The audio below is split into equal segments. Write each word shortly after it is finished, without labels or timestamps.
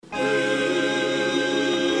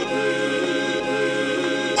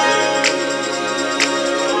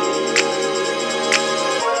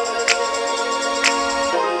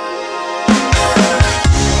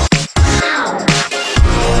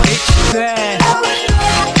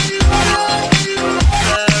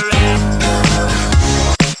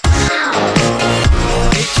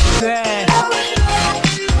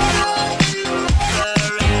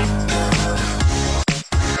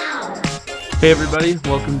Hey everybody,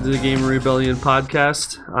 welcome to the Gamer Rebellion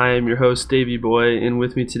podcast. I am your host, Davey Boy, and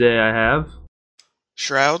with me today I have...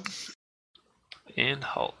 Shroud. And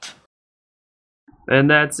Halt.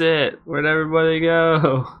 And that's it. Where'd everybody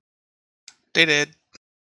go? They did.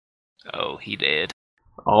 Oh, he did.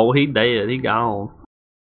 Oh, he did. He gone.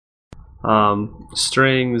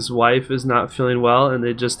 String's wife is not feeling well, and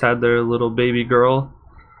they just had their little baby girl.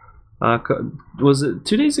 Was it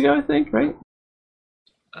 2 days ago, I think, right?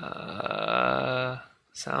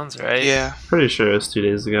 Sounds right. Yeah. Pretty sure it was 2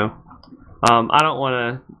 days ago. I don't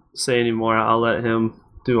want to say anymore. I'll let him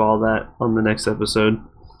do all that on the next episode.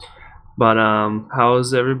 But how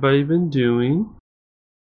has everybody been doing?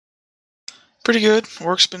 Pretty good.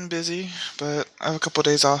 Work's been busy, but I have a couple of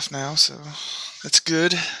days off now, so that's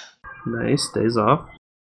good. Nice, days off.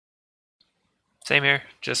 Same here.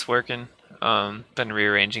 Just working. Been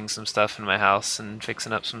rearranging some stuff in my house and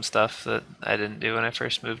fixing up some stuff that I didn't do when I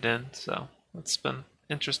first moved in. So it's been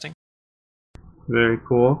interesting. Very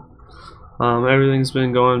cool. Everything's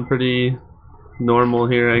been going pretty normal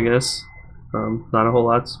here, I guess. Not a whole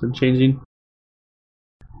lot's been changing.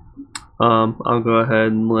 I'll go ahead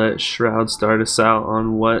and let Shroud start us out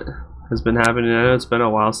on what has been happening. I know it's been a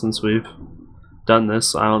while since we've done this,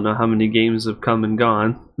 so I don't know how many games have come and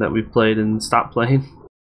gone that we've played and stopped playing.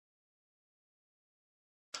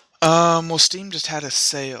 Well, Steam just had a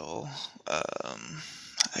sale.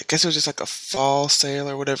 I guess it was just like a fall sale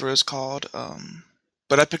or whatever it was called.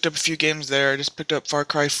 But I picked up a few games there. I just picked up Far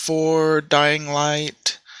Cry 4, Dying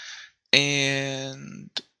Light, and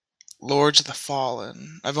Lords of the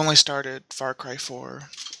Fallen. I've only started Far Cry 4.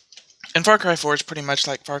 And Far Cry 4 is pretty much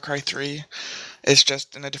like Far Cry 3. It's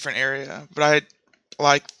just in a different area. But I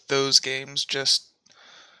like those games.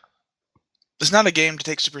 It's not a game to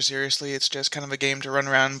take super seriously. It's just kind of a game to run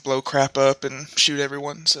around, blow crap up, and shoot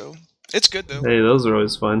everyone. So it's good though. Hey, those are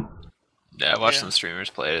always fun. Yeah, I watched some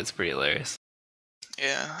streamers play it. It's pretty hilarious.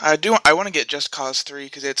 Yeah, I want to get Just Cause 3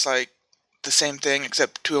 because it's like the same thing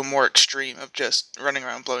except to a more extreme of just running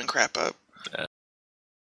around blowing crap up. Yeah.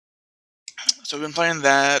 So I've been playing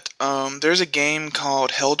that. There's a game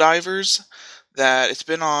called Helldivers that it's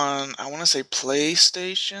been on, I want to say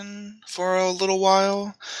PlayStation for a little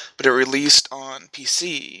while, but it released on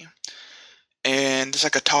PC. And it's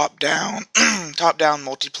like a top-down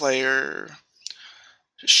multiplayer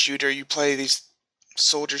shooter. You play these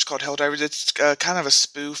soldiers called Helldivers. It's kind of a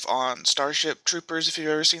spoof on Starship Troopers, if you've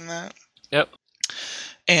ever seen that. Yep.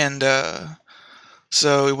 And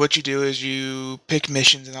so what you do is you pick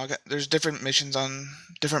missions, and there's different missions on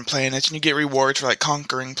different planets, and you get rewards for like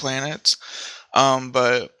conquering planets.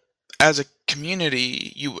 But as a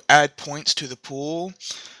community, you add points to the pool,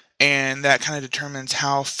 and that kind of determines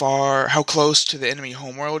how close to the enemy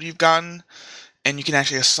homeworld you've gotten, and you can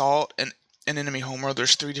actually assault an enemy homeworld.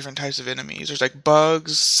 There's 3 different types of enemies. There's like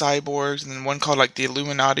bugs, cyborgs, and then one called like the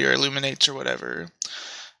Illuminati or Illuminates or whatever.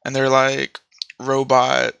 And they're like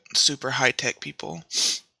robot, super high-tech people.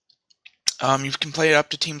 You can play it up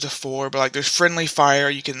to teams of 4, but like there's friendly fire.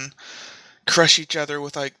 You can crush each other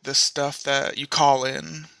with like the stuff that you call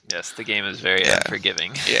in. Yes, the game is very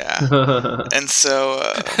unforgiving. Yeah. And so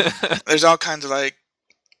there's all kinds of like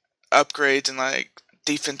upgrades and like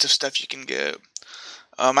defensive stuff you can get.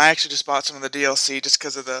 I actually just bought some of the DLC just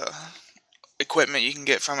because of the equipment you can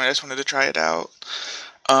get from it. I just wanted to try it out.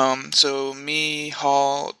 So me,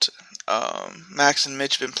 Halt, Max, and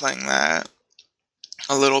Mitch have been playing that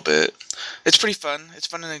a little bit. It's pretty fun. It's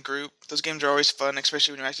fun in a group. Those games are always fun,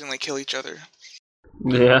 especially when you accidentally kill each other.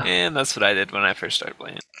 Yeah. And that's what I did when I first started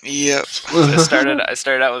playing. Yep. So I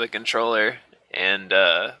started out with a controller, and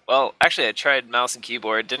actually I tried mouse and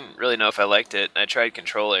keyboard. Didn't really know if I liked it. I tried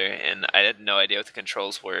controller, and I had no idea what the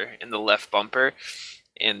controls were. In the left bumper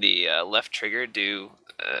and the left trigger do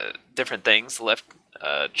different things. The left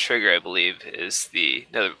trigger, I believe, is the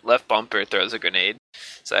left bumper throws a grenade.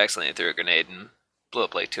 So I accidentally threw a grenade and blew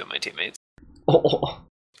up like 2 of my teammates. Oh.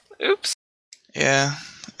 Oops. Yeah.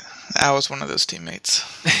 I was one of those teammates.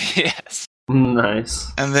 Yes. Nice.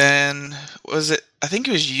 And then, I think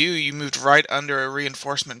it was you moved right under a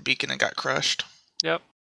reinforcement beacon and got crushed. Yep.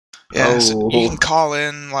 Yeah, so you can call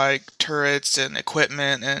in, like, turrets and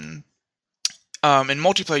equipment, and in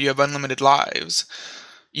multiplayer you have unlimited lives.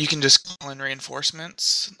 You can just call in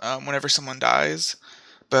reinforcements whenever someone dies,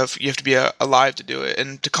 but you have to be alive to do it.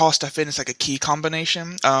 And to call stuff in, it's like a key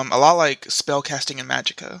combination, a lot like spellcasting in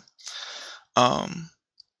Magicka.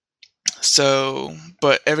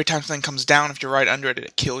 But every time something comes down, if you're right under it,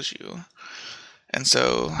 it kills you. And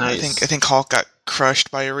so nice. I think Hulk got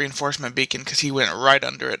crushed by a reinforcement beacon because he went right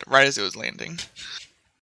under it, right as it was landing.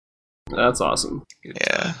 That's awesome. Good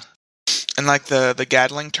yeah. time. And like the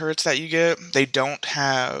Gatling turrets that you get, they don't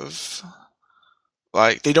have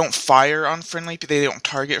like they don't fire on friendly. They don't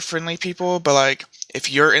target friendly people. But like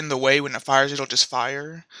if you're in the way when it fires, it'll just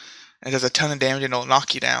fire. And it does a ton of damage and it'll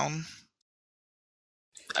knock you down.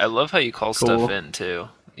 I love how you call Cool. stuff in too.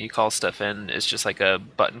 You call stuff in. It's just like a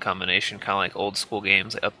button combination, kind of like old school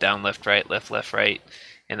games, like up, down, left, right,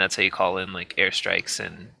 and that's how you call in like airstrikes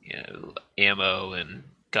and ammo and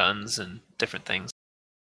guns and different things.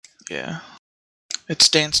 Yeah. It's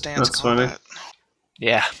stance That's combat.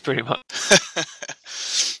 Yeah, pretty much.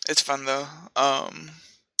 It's fun though.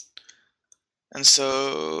 And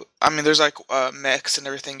so I mean, there's like mechs and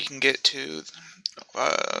everything you can get to,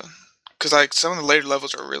 because like some of the later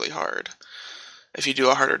levels are really hard if you do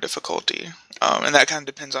a harder difficulty, and that kind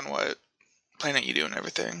of depends on what planet you do and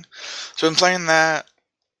everything. So I've been playing that.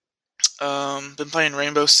 Been playing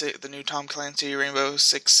Rainbow Six, the new Tom Clancy Rainbow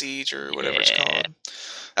Six Siege or whatever it's called.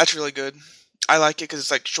 That's really good. I like it because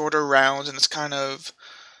it's like shorter rounds and it's kind of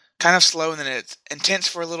slow, and then it's intense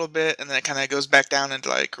for a little bit, and then it kind of goes back down into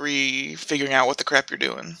like figuring out what the crap you're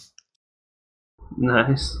doing.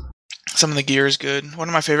 Nice. Some of the gear is good. One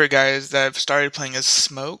of my favorite guys that I've started playing is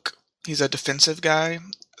Smoke. He's a defensive guy.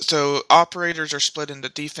 So operators are split into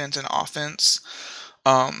defense and offense.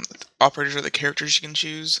 Operators are the characters you can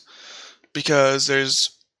choose because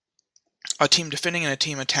there's a team defending and a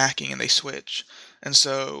team attacking, and they switch. And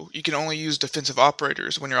so you can only use defensive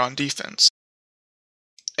operators when you're on defense.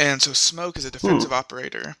 And so Smoke is a defensive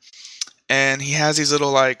operator, and he has these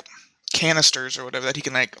little like canisters or whatever that he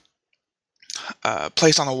can like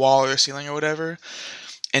place on the wall or the ceiling or whatever,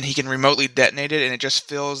 and he can remotely detonate it, and it just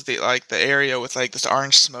fills the area with like this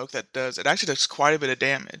orange smoke that actually does quite a bit of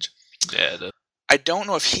damage. Yeah, it does. I don't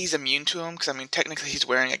know if he's immune to him because I mean technically he's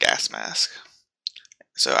wearing a gas mask,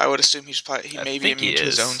 so I would assume he may be immune to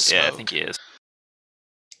his own smoke. Yeah, I think he is.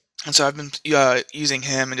 And so I've been using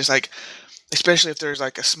him, and just like, especially if there's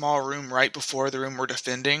like a small room right before the room we're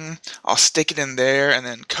defending, I'll stick it in there and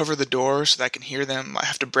then cover the door so that I can hear them. I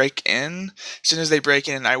have to break in. As soon as they break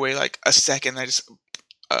in, I wait like a second. I just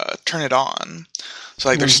turn it on. So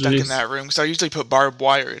like they're stuck in that room. So I usually put barbed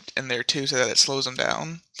wire in there too so that it slows them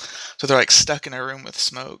down. So they're like stuck in a room with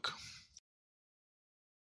smoke.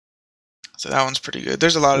 So that one's pretty good.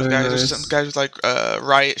 There's a lot of guys. There's some guys with like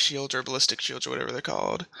riot shields or ballistic shields or whatever they're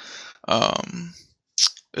called.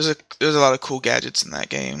 There's a lot of cool gadgets in that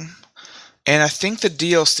game. And I think the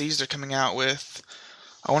DLCs they're coming out with,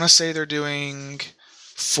 I want to say they're doing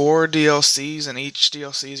 4 DLCs, and each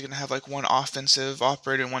DLC is going to have like one offensive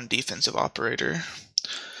operator and one defensive operator.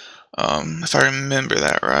 If I remember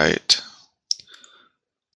that right.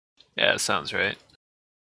 Yeah, it sounds right.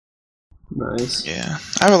 Nice. Yeah.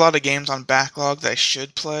 I have a lot of games on backlog that I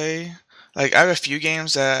should play. Like, I have a few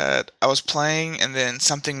games that I was playing and then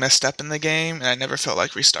something messed up in the game and I never felt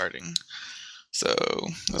like restarting. So,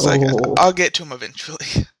 it's like, I'll get to them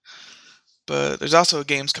eventually. But there's also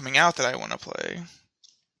games coming out that I want to play.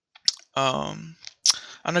 I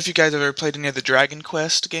don't know if you guys have ever played any of the Dragon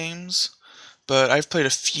Quest games, but I've played a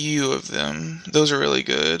few of them. Those are really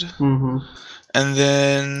good. Mm-hmm. And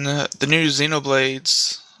then the new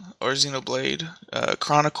Xenoblade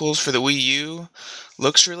Chronicles for the Wii U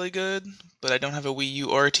looks really good, but I don't have a Wii U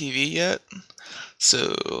or a TV yet.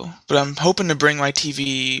 So, but I'm hoping to bring my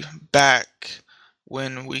TV back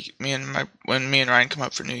when me and Ryan come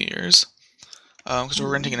up for New Year's, because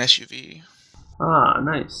we're renting an SUV. Ah,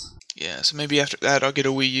 nice. Yeah, so maybe after that I'll get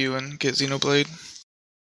a Wii U and get Xenoblade.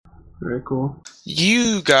 Very cool.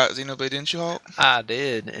 You got Xenoblade, didn't you, Halt? I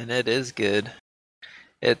did, and it is good.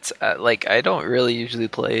 It's like I don't really usually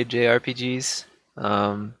play JRPGs,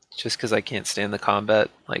 just because I can't stand the combat,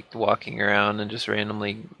 like walking around and just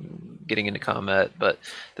randomly getting into combat. But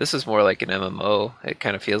this is more like an MMO. It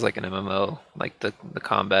kind of feels like an MMO. Like the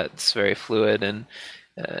combat's very fluid and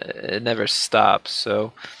it never stops.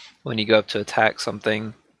 So when you go up to attack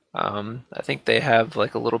something, I think they have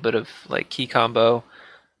like a little bit of like key combo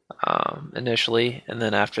initially, and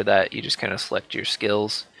then after that you just kind of select your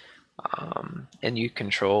skills. And you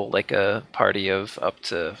control like a party of up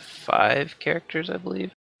to 5 characters, I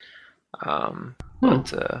believe.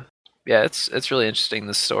 But yeah, it's really interesting.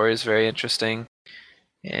 The story is very interesting,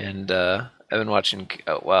 and I've been watching.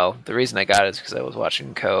 Well, the reason I got it is because I was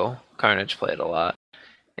watching Carnage play it a lot,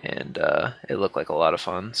 and it looked like a lot of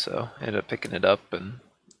fun. So I ended up picking it up, and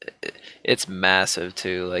it's massive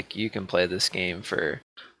too. Like you can play this game for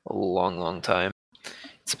a long, long time.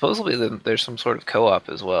 Supposedly there's some sort of co-op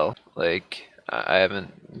as well. Like I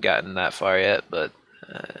haven't gotten that far yet, but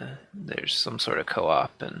there's some sort of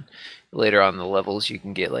co-op, and later on in the levels you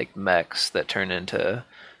can get like mechs that turn into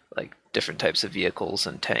like different types of vehicles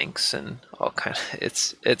and tanks and all kind of.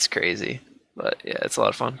 It's crazy, but yeah, it's a lot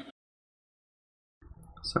of fun.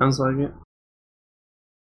 Sounds like it.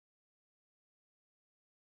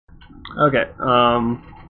 Okay.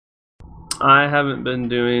 I haven't been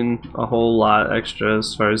doing a whole lot extra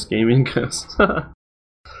as far as gaming goes.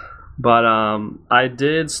 But I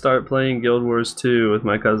did start playing Guild Wars 2 with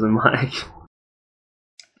my cousin Mike.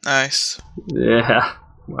 Nice. Yeah.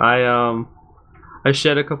 I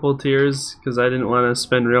shed a couple of tears because I didn't want to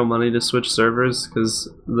spend real money to switch servers because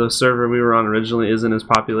the server we were on originally isn't as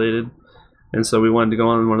populated. And so we wanted to go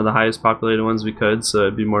on one of the highest populated ones we could so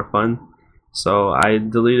it'd be more fun. So I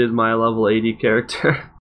deleted my level 80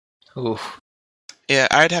 character. Oof. Yeah,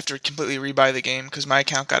 I'd have to completely rebuy the game because my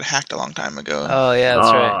account got hacked a long time ago. Oh yeah,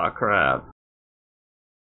 that's right. Oh crap.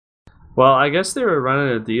 Well, I guess they were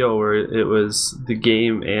running a deal where it was the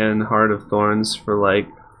game and Heart of Thorns for like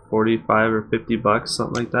 $45 or $50,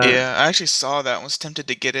 something like that. Yeah, I actually saw that and was tempted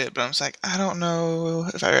to get it, but I was like, I don't know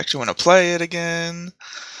if I actually want to play it again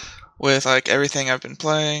with like everything I've been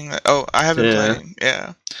playing. Oh, I have been playing.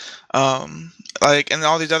 Yeah. Like, and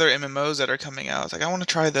all these other MMOs that are coming out. It's like, I want to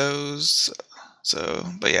try those. So,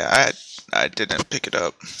 but yeah, I didn't pick it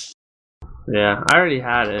up. Yeah, I already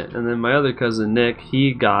had it, and then my other cousin Nick,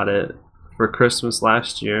 he got it for Christmas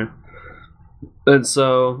last year. And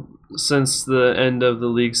so, since the end of the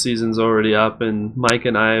league season's already up, and Mike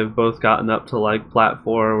and I have both gotten up to like Plat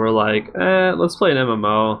 4, we're like, let's play an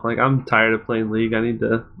MMO. Like, I'm tired of playing League. I need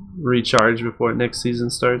to recharge before next season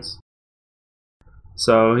starts.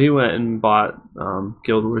 So he went and bought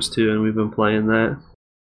Guild Wars 2, and we've been playing that.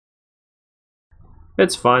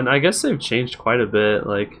 It's fun. I guess they've changed quite a bit.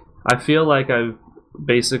 Like, I feel like I've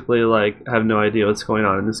basically like have no idea what's going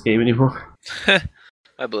on in this game anymore.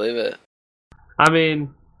 I believe it. I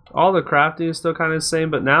mean, all the crafting is still kind of the same,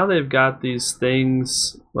 but now they've got these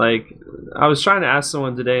things. Like, I was trying to ask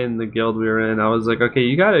someone today in the guild we were in. I was like, okay,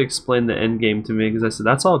 you got to explain the end game to me because I said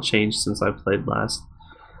that's all changed since I played last.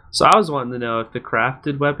 So I was wanting to know if the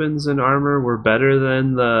crafted weapons and armor were better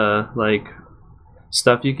than the like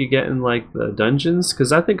stuff you could get in like the dungeons,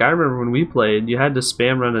 because I think I remember when we played, you had to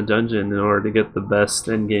spam run a dungeon in order to get the best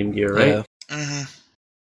end game gear, right? Yeah. Mm-hmm.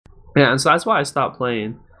 Yeah, and so that's why I stopped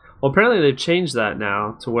playing. Well, apparently they've changed that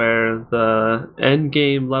now to where the end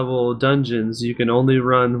game level dungeons you can only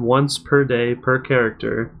run once per day per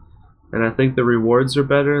character, and I think the rewards are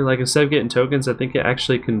better. Like, instead of getting tokens, I think it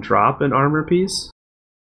actually can drop an armor piece,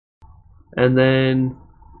 and then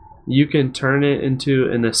you can turn it into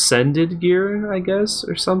an ascended gear, I guess,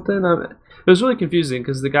 or something. It was really confusing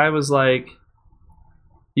because the guy was like,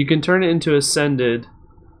 you can turn it into ascended,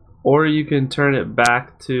 or you can turn it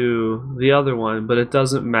back to the other one, but it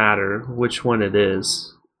doesn't matter which one it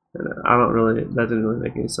is. That didn't really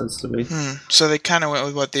make any sense to me. So they kind of went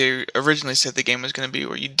with what they originally said the game was going to be,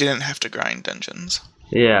 where you didn't have to grind dungeons.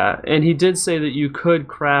 Yeah, and he did say that you could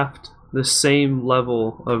craft the same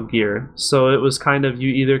level of gear. So it was kind of, you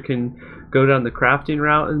either can go down the crafting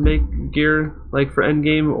route and make gear like for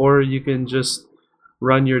endgame, or you can just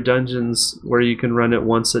run your dungeons where you can run it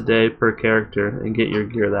once a day per character and get your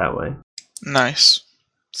gear that way. Nice.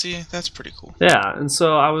 See, that's pretty cool. Yeah, and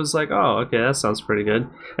so I was like, oh, okay, that sounds pretty good.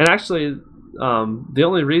 And actually, the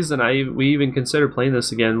only reason we even considered playing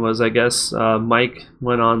this again was, I guess, Mike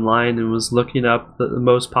went online and was looking up the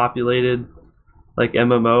most populated like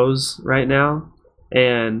MMOs right now,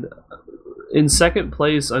 and in second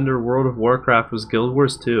place under World of Warcraft was Guild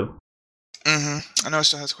Wars 2. I know it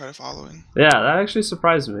still has quite a following. Yeah, that actually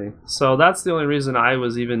surprised me. So that's the only reason I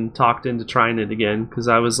was even talked into trying it again, because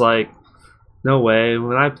I was like, no way.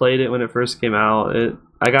 When I played it when it first came out,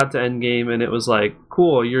 I got to endgame and it was like,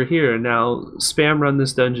 cool, you're here now. Spam run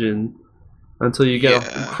this dungeon until you get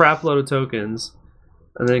a crap load of tokens,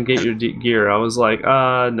 and then get your gear. I was like,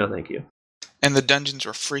 no, thank you. And the dungeons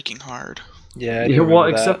were freaking hard. Yeah, well,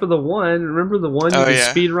 except for the one. Remember the one you could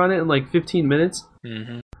speed run it in like 15 minutes?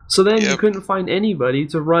 Mm-hmm. So then you couldn't find anybody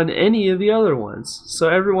to run any of the other ones. So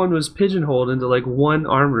everyone was pigeonholed into like one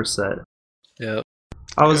armor set. Yep.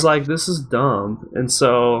 I was like, this is dumb. And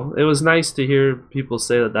so it was nice to hear people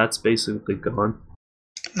say that that's basically gone.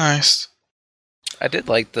 Nice. I did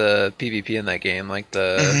like the PvP in that game, like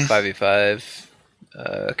the 5v5,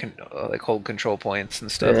 like hold control points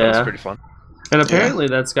and stuff. That was pretty fun. And apparently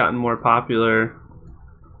that's gotten more popular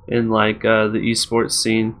in like the esports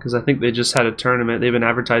scene, because I think they just had a tournament. They've been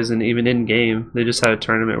advertising even in game. They just had a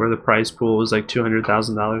tournament where the prize pool was like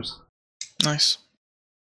 $200,000. Nice.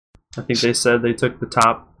 I think they said they took the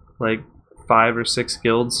top like 5 or 6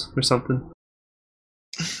 guilds or something.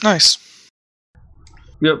 Nice.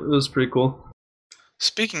 Yep, it was pretty cool.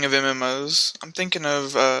 Speaking of MMOs, I'm thinking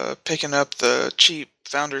of picking up the cheap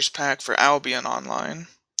Founders Pack for Albion Online.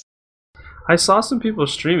 I saw some people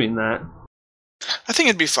streaming that. I think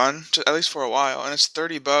it'd be fun, at least for a while, and it's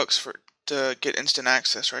 $30 to get instant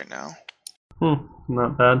access right now.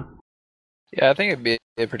 Not bad. Yeah, I think it'd be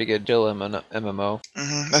a pretty good chill MMO.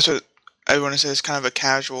 That's what I want to say. It's kind of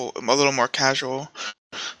a little more casual,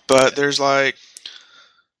 but there's like,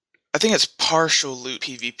 I think it's partial loot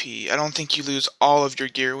PvP. I don't think you lose all of your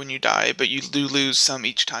gear when you die, but you do lose some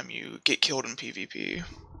each time you get killed in PvP.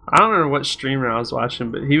 I don't remember what streamer I was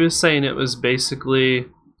watching, but he was saying it was basically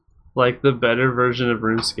like the better version of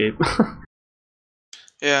RuneScape.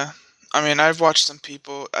 Yeah. I mean, I've watched some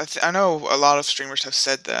people. I know a lot of streamers have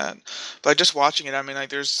said that, but like, just watching it, I mean, like,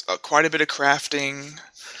 there's quite a bit of crafting.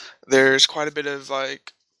 There's quite a bit of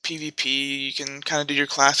like PvP. You can kind of do your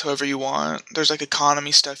class however you want. There's like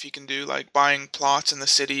economy stuff you can do, like buying plots in the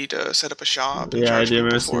city to set up a shop. And Yeah, I charge do people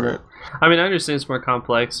remember seeing that. I mean, I understand it's more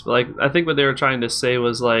complex, but like I think what they were trying to say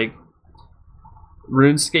was like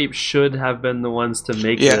RuneScape should have been the ones to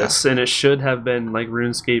make this, and it should have been like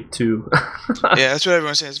RuneScape 2. Yeah, that's what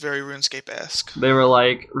everyone's saying. It's very RuneScape-esque. They were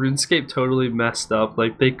like, RuneScape totally messed up.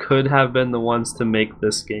 Like, they could have been the ones to make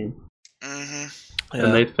this game. And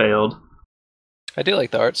they failed. I do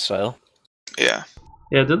like the art style. Yeah.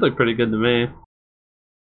 Yeah, it did look pretty good to me.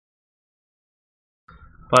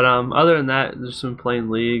 But other than that, just been playing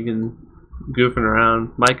League and goofing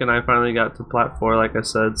around. Mike and I finally got to Plat 4, like I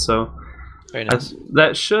said, so Very nice.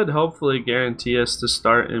 that should hopefully guarantee us to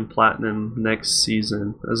start in Platinum next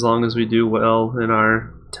season, as long as we do well in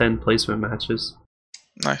our 10 placement matches.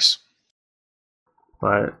 Nice.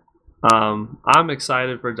 But I'm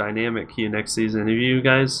excited for Dynamic Queue next season. Have you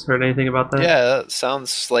guys heard anything about that? Yeah, that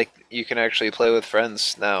sounds like you can actually play with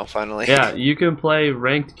friends now, finally. Yeah, you can play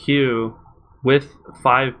ranked queue with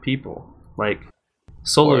 5 people. Like,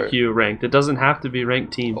 solo queue ranked. It doesn't have to be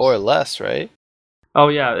ranked teams. Or less, right? Oh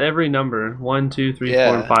yeah, every number. 1, 2, 3, 4,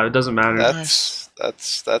 and 5. It doesn't matter.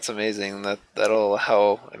 That's amazing. That'll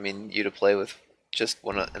allow you to play with just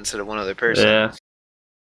one instead of one other person. Yeah.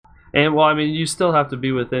 And well, I mean, you still have to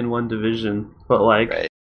be within one division, but like,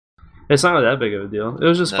 it's not that big of a deal. It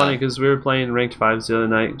was just funny because we were playing ranked 5s the other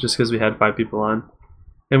night, just because we had 5 people on,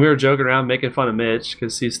 and we were joking around, making fun of Mitch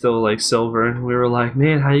because he's still like silver, and we were like,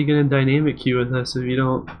 "Man, how are you gonna dynamic queue with us if you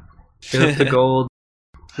don't get up to gold?"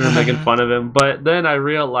 We were making fun of him, but then I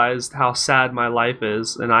realized how sad my life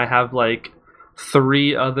is, and I have like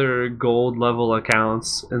 3 other gold level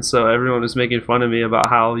accounts, and so everyone was making fun of me about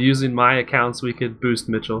how using my accounts we could boost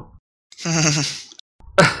Mitchell. I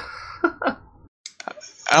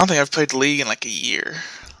don't think I've played League in like a year.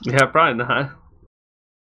 Yeah, probably not.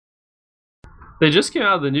 They just came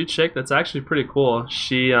out with a new chick that's actually pretty cool.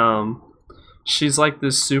 She's like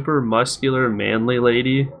this super muscular, manly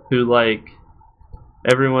lady who like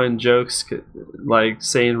everyone jokes like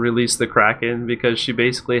saying release the Kraken, because she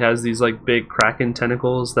basically has these like big Kraken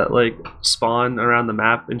tentacles that like spawn around the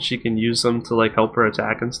map, and she can use them to like help her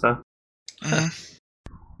attack and stuff.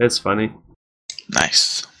 It's funny.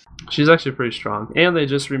 Nice. She's actually pretty strong. And they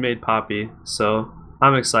just remade Poppy, so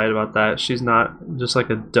I'm excited about that. She's not just like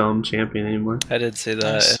a dumb champion anymore. I did see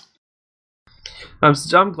that.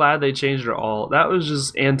 Nice. I'm glad they changed her all. That was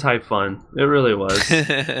just anti-fun. It really was.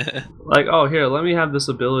 Like, oh, here, let me have this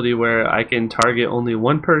ability where I can target only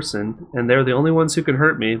one person, and they're the only ones who can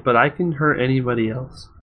hurt me, but I can hurt anybody else.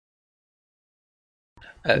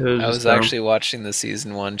 I was actually watching the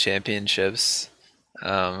Season 1 Championships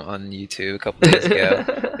on YouTube a couple days ago.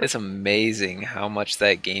 It's amazing how much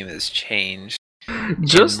that game has changed.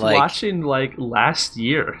 Just watching like last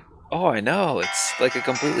year. Oh, I know. It's like a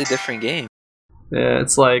completely different game. Yeah,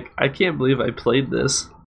 it's like, I can't believe I played this.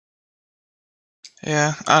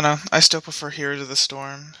 Yeah, I don't know. I still prefer Heroes of the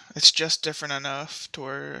Storm. It's just different enough to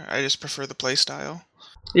where I just prefer the playstyle.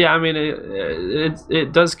 Yeah, I mean,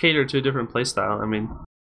 it does cater to a different playstyle. I mean,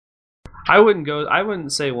 I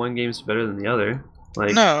wouldn't say one game's better than the other.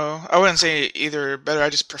 Like, no, I wouldn't say either better. I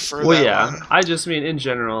just prefer well, that yeah, one. I just mean in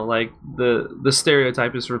general, like the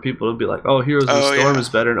stereotype is for people to be like, oh, Heroes of the Storm is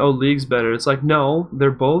better, and oh, League's better. It's like, no, they're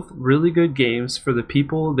both really good games for the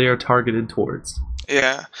people they are targeted towards.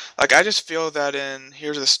 Yeah, like I just feel that in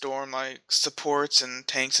Heroes of the Storm, like supports and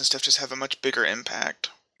tanks and stuff just have a much bigger impact.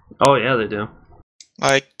 Oh yeah, they do.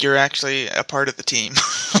 Like you're actually a part of the team.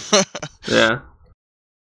 Yeah.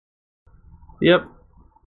 Yep.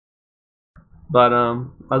 But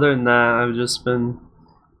other than that, I've just been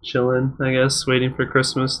chilling, I guess, waiting for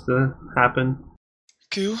Christmas to happen.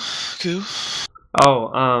 Cool.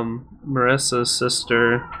 Oh, Marissa's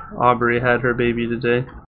sister Aubrey had her baby today.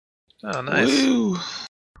 Oh, nice. Woo.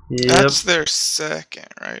 Yep. That's their second,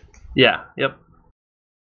 right? Yeah. Yep.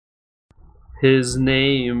 His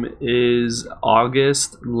name is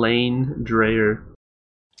August Lane Dreyer.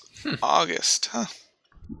 August, huh?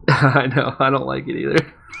 I know. I don't like it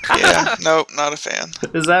either. Yeah, nope, not a fan.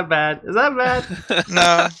 Is that bad? Is that bad?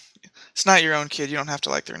 No, it's not your own kid. You don't have to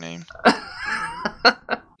like their name.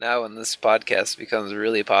 Now, when this podcast becomes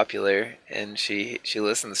really popular and she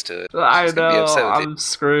listens to it, I she's gonna be know. upset with I'm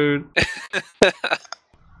screwed.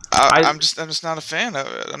 I'm just not a fan of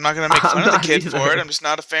it. I'm not gonna make I'm fun of the not kid either. for it. I'm just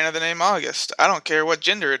not a fan of the name August. I don't care what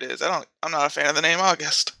gender it is. I'm not a fan of the name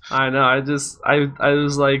August. I know. I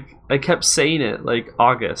was like, I kept saying it like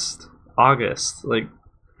August.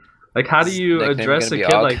 Like how do Is you nickname address a gonna be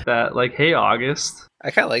kid Og? like that? Like, hey, August. I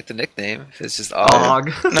kind of like the nickname. It's just Og.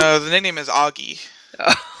 Og. No, the nickname is Augie.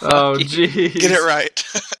 Oh, jeez. Get it right.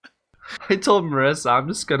 I told Marissa I'm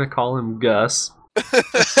just gonna call him Gus.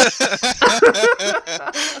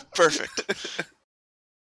 Perfect.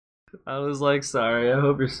 I was like, sorry. I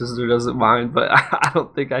hope your sister doesn't mind, but I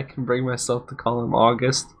don't think I can bring myself to call him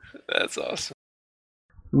August. That's awesome.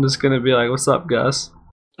 I'm just gonna be like, what's up, Gus?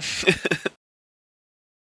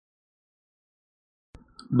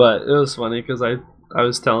 But it was funny because I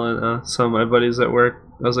was telling some of my buddies at work,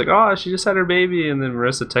 I was like, oh, she just had her baby, and then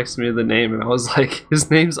Marissa texted me the name, and I was like, his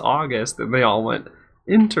name's August, and they all went,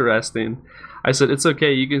 interesting. I said, it's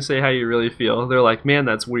okay, you can say how you really feel. They're like, man,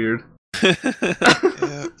 that's weird.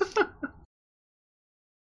 Yeah.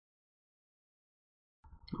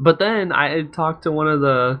 But then I talked to one of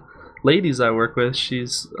the ladies I work with.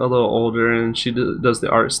 She's a little older, and she does the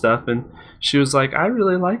art stuff, and she was like, I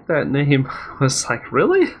really like that name. I was like,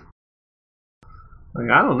 really? Like,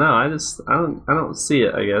 I don't know. I don't see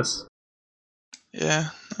it, I guess. Yeah,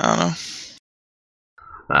 I don't know.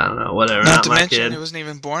 I don't know. Whatever. Not Not to my mention, kid. he wasn't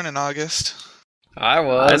even born in August. I I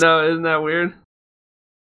was. know. Isn't that weird?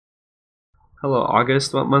 Hello,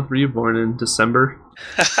 August. What month were you born in? December?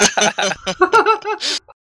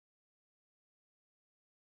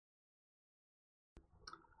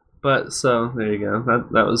 But so there you go.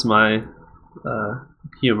 That was my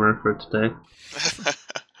humor for today.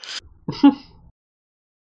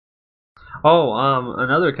 Oh,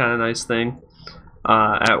 another kind of nice thing.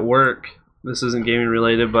 At work, this isn't gaming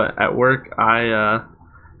related, but at work, I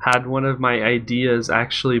had one of my ideas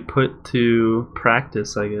actually put to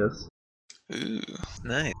practice, I guess. Ooh.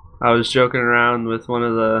 Nice. I was joking around with one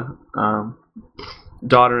of the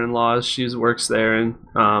daughter-in-laws. She works there, and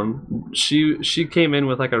she came in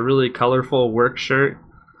with like a really colorful work shirt.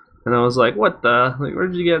 And I was like, what the? Like,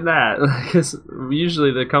 where'd you get that? Because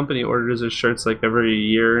usually the company orders their shirts like every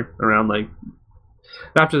year around like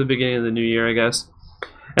after the beginning of the new year, I guess.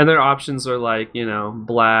 And their options are like, you know,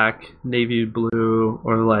 black, navy blue,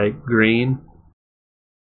 or like green.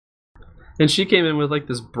 And she came in with like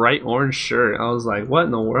this bright orange shirt. I was like, what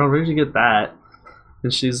in the world? Where'd you get that?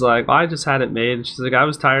 And she's like, well, I just had it made. And she's like, I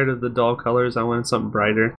was tired of the dull colors. I wanted something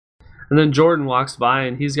brighter. And then Jordan walks by,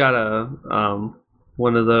 and he's got a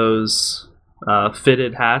one of those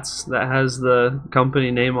fitted hats that has the company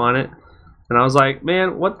name on it. And I was like,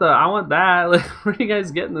 man, what the? I want that. Like, where are you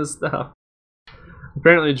guys getting this stuff?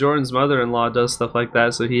 Apparently Jordan's mother-in-law does stuff like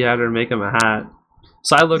that, so he had her make him a hat.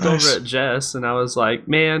 So I look Nice. over at Jess, and I was like,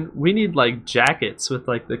 man, we need like jackets with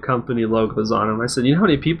like the company logos on them. I said, you know how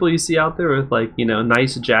many people you see out there with like, you know,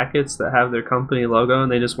 nice jackets that have their company logo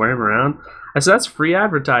and they just wear them around? I said, that's free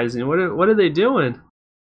advertising. What are they doing?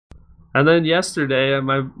 And then yesterday,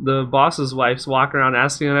 the boss's wife's walking around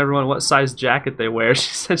asking everyone what size jacket they wear.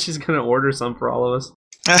 She said she's going to order some for all of us.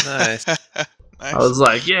 Nice. Nice. I was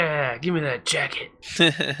like, yeah, give me that jacket.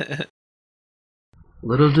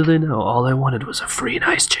 Little do they know, all I wanted was a free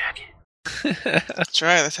nice jacket. That's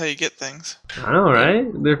right. That's how you get things. I know, right?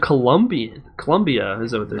 They're Colombian. Columbia, is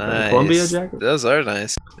that what they're called? Columbia jacket? Those are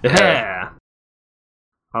nice. Yeah.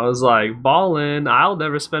 I was like, ballin'. I'll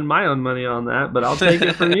never spend my own money on that, but I'll take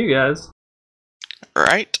it from you guys.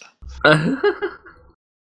 Right?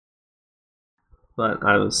 But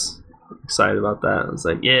I was excited about that. I was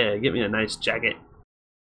like, yeah, get me a nice jacket.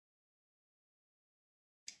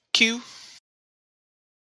 Q.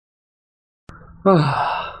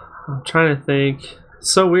 I'm trying to think.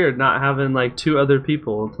 It's so weird not having like two other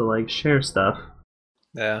people to like share stuff.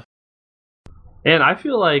 Yeah. And I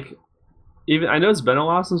feel like even I know it's been a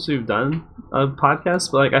while since we've done a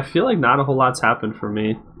podcast, but like I feel like not a whole lot's happened for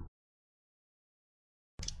me.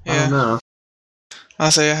 I Yeah. don't know.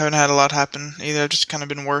 Honestly, I haven't had a lot happen either. I've just kind of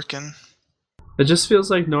been working. It just feels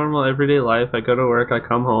like normal everyday life. I go to work, I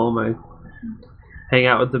come home, I hang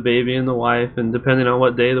out with the baby and the wife, and depending on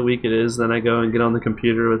what day of the week it is, then I go and get on the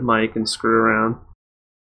computer with Mike and screw around.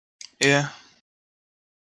 Yeah.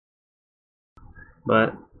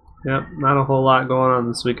 But yep, not a whole lot going on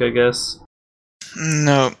this week, I guess.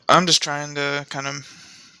 No, I'm just trying to kind of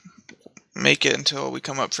make it until we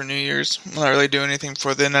come up for New Year's. I'm not really doing anything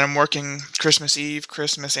before then. And I'm working Christmas Eve,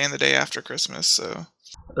 Christmas, and the day after Christmas. So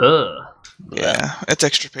Ugh. yeah, it's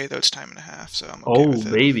extra pay though. It's time and a half, so I'm okay with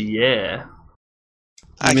it. Baby, yeah.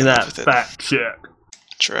 I Give me can live that with it. fact check.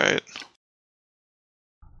 That's right.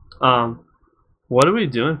 What are we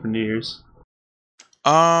doing for New Year's?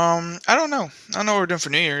 I don't know. I don't know what we're doing for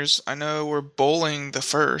New Year's. I know we're bowling the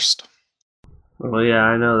 1st. Well, yeah,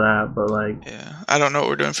 I know that, but like, Yeah, I don't know what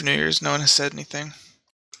we're doing for New Year's. No one has said anything.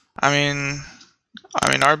 I mean,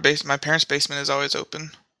 my parents' basement is always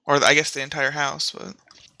open, or I guess the entire house. But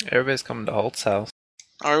Everybody's coming to Holt's house.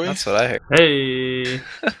 are we? That's what I heard. hey,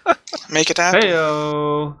 Make it happen.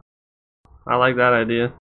 heyo. I like that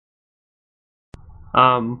idea.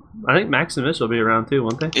 I think Max and Mitch will be around too,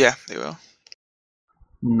 won't they? Yeah, they will.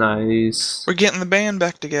 Nice. We're getting the band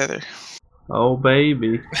back together. Oh,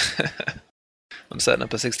 baby. I'm setting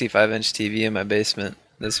up a 65-inch TV in my basement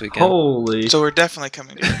this weekend. Holy. So we're definitely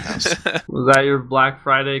coming to your house. Was that your Black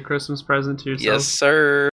Friday Christmas present to yourself? Yes,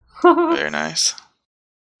 sir. Very nice.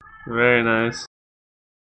 Very nice.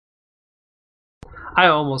 I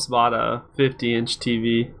almost bought a 50-inch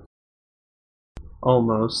TV.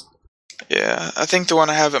 Almost. Yeah, I think the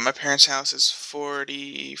one I have at my parents' house is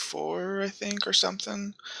 44, I think, or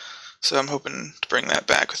something. So I'm hoping to bring that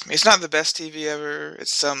back with me. It's not the best TV ever.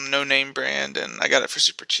 It's some no-name brand, and I got it for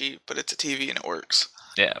super cheap, but it's a TV and it works.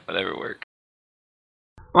 Yeah, whatever works.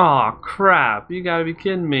 Aw, crap. You gotta be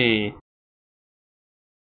kidding me.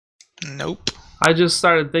 Nope. I just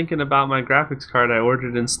started thinking about my graphics card I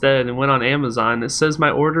ordered instead and went on Amazon. It says my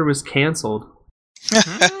order was canceled.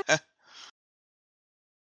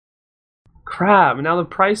 Crap, now the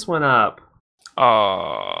price went up.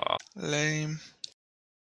 Oh, Lame.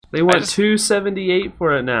 They want $278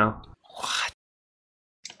 for it now. what?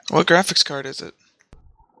 What graphics card is it?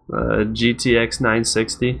 GTX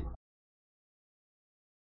 960.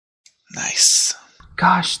 Nice.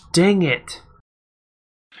 Gosh dang it.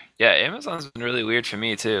 Yeah, Amazon's been really weird for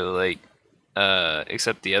me too. Like,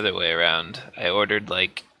 except the other way around. I ordered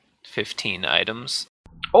like 15 items.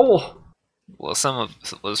 Oh, Well, some of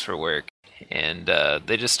it was for work, and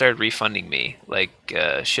they just started refunding me, like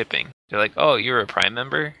shipping. They're like, "Oh, you're a Prime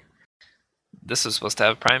member. This was supposed to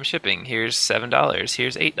have Prime shipping. Here's $7.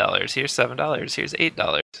 Here's $8. Here's $7. Here's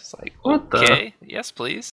 $8." It's like, What the- okay, yes,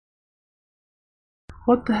 please.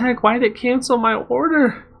 what the heck? Why did it cancel my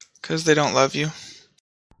order? Because they don't love you.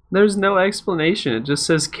 There's no explanation. It just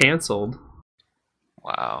says canceled.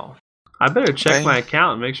 Wow. I better check Right. my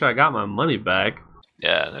account and make sure I got my money back.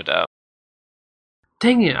 Yeah, no doubt.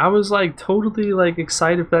 Dang it, I was like totally like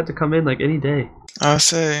excited for that to come in like any day. I'll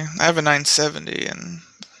say, I have a 970, and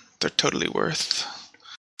they're totally worth.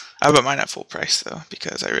 I bought mine at full price, though,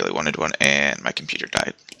 because I really wanted one, and my computer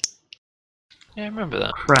died. Yeah, I remember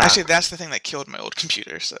that. Crap. Actually, that's the thing that killed my old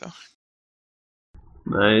computer, so.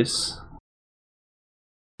 Nice.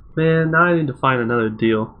 Man, now I need to find another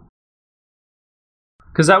deal.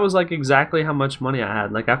 Because that was like exactly how much money I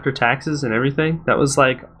had. Like after taxes and everything, that was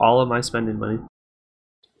like all of my spending money.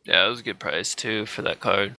 Yeah, it was a good price too for that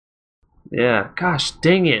card. Yeah, gosh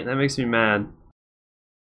dang it, that makes me mad.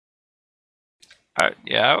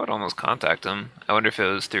 Yeah, I would almost contact them. I wonder if it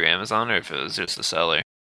was through Amazon or if it was just the seller.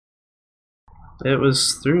 It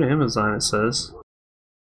was through Amazon, it says.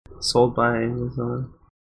 Sold by Amazon.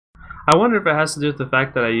 I wonder if it has to do with the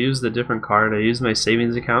fact that I used a different card. I used my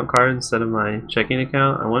savings account card instead of my checking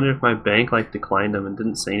account. I wonder if my bank like declined them and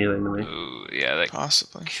didn't say anything to me. Ooh, yeah, that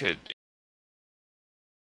Possibly. could.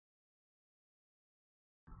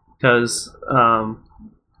 Because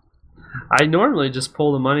I normally just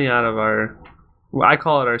pull the money out of our, well, I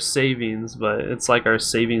call it our savings, but it's like our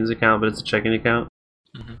savings account, but it's a checking account.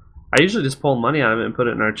 Mhm. I usually just pull money out of it and put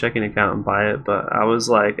it in our checking account and buy it, but I was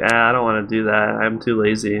like, I don't want to do that. I'm too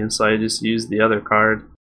lazy, and so I just used the other card.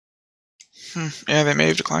 Yeah, they may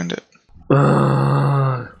have declined it. Ugh.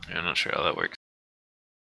 I'm not sure how that works.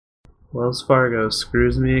 Wells Fargo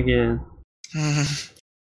screws me again.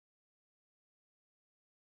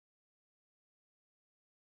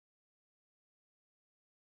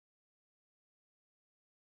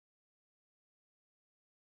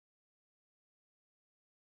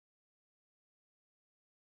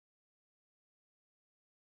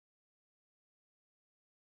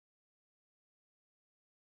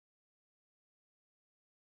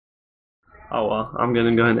 Oh well, I'm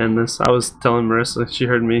gonna go ahead and end this. I was telling Marissa, she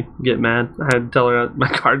heard me get mad. I had to tell her my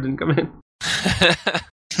card didn't come in.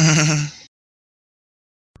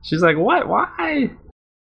 She's like, what? Why?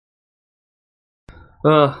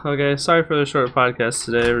 Okay. Sorry for the short podcast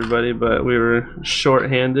today, everybody, but we were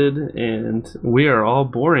short-handed and we are all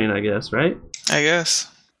boring, I guess, right? I guess.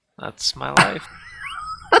 That's my life.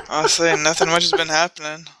 Honestly, nothing much has been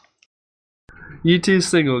happening. You two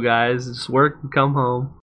single guys, just work and come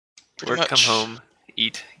home. Pretty Work, come much. home,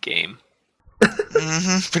 eat, game.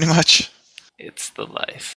 Pretty much. It's the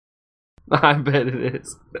life. I bet it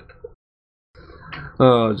is.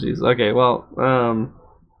 Oh, jeez. Okay, well,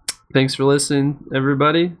 thanks for listening,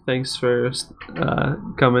 everybody. Thanks for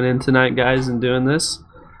coming in tonight, guys, and doing this.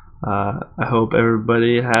 I hope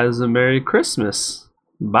everybody has a Merry Christmas.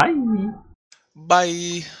 Bye.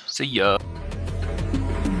 Bye. See ya.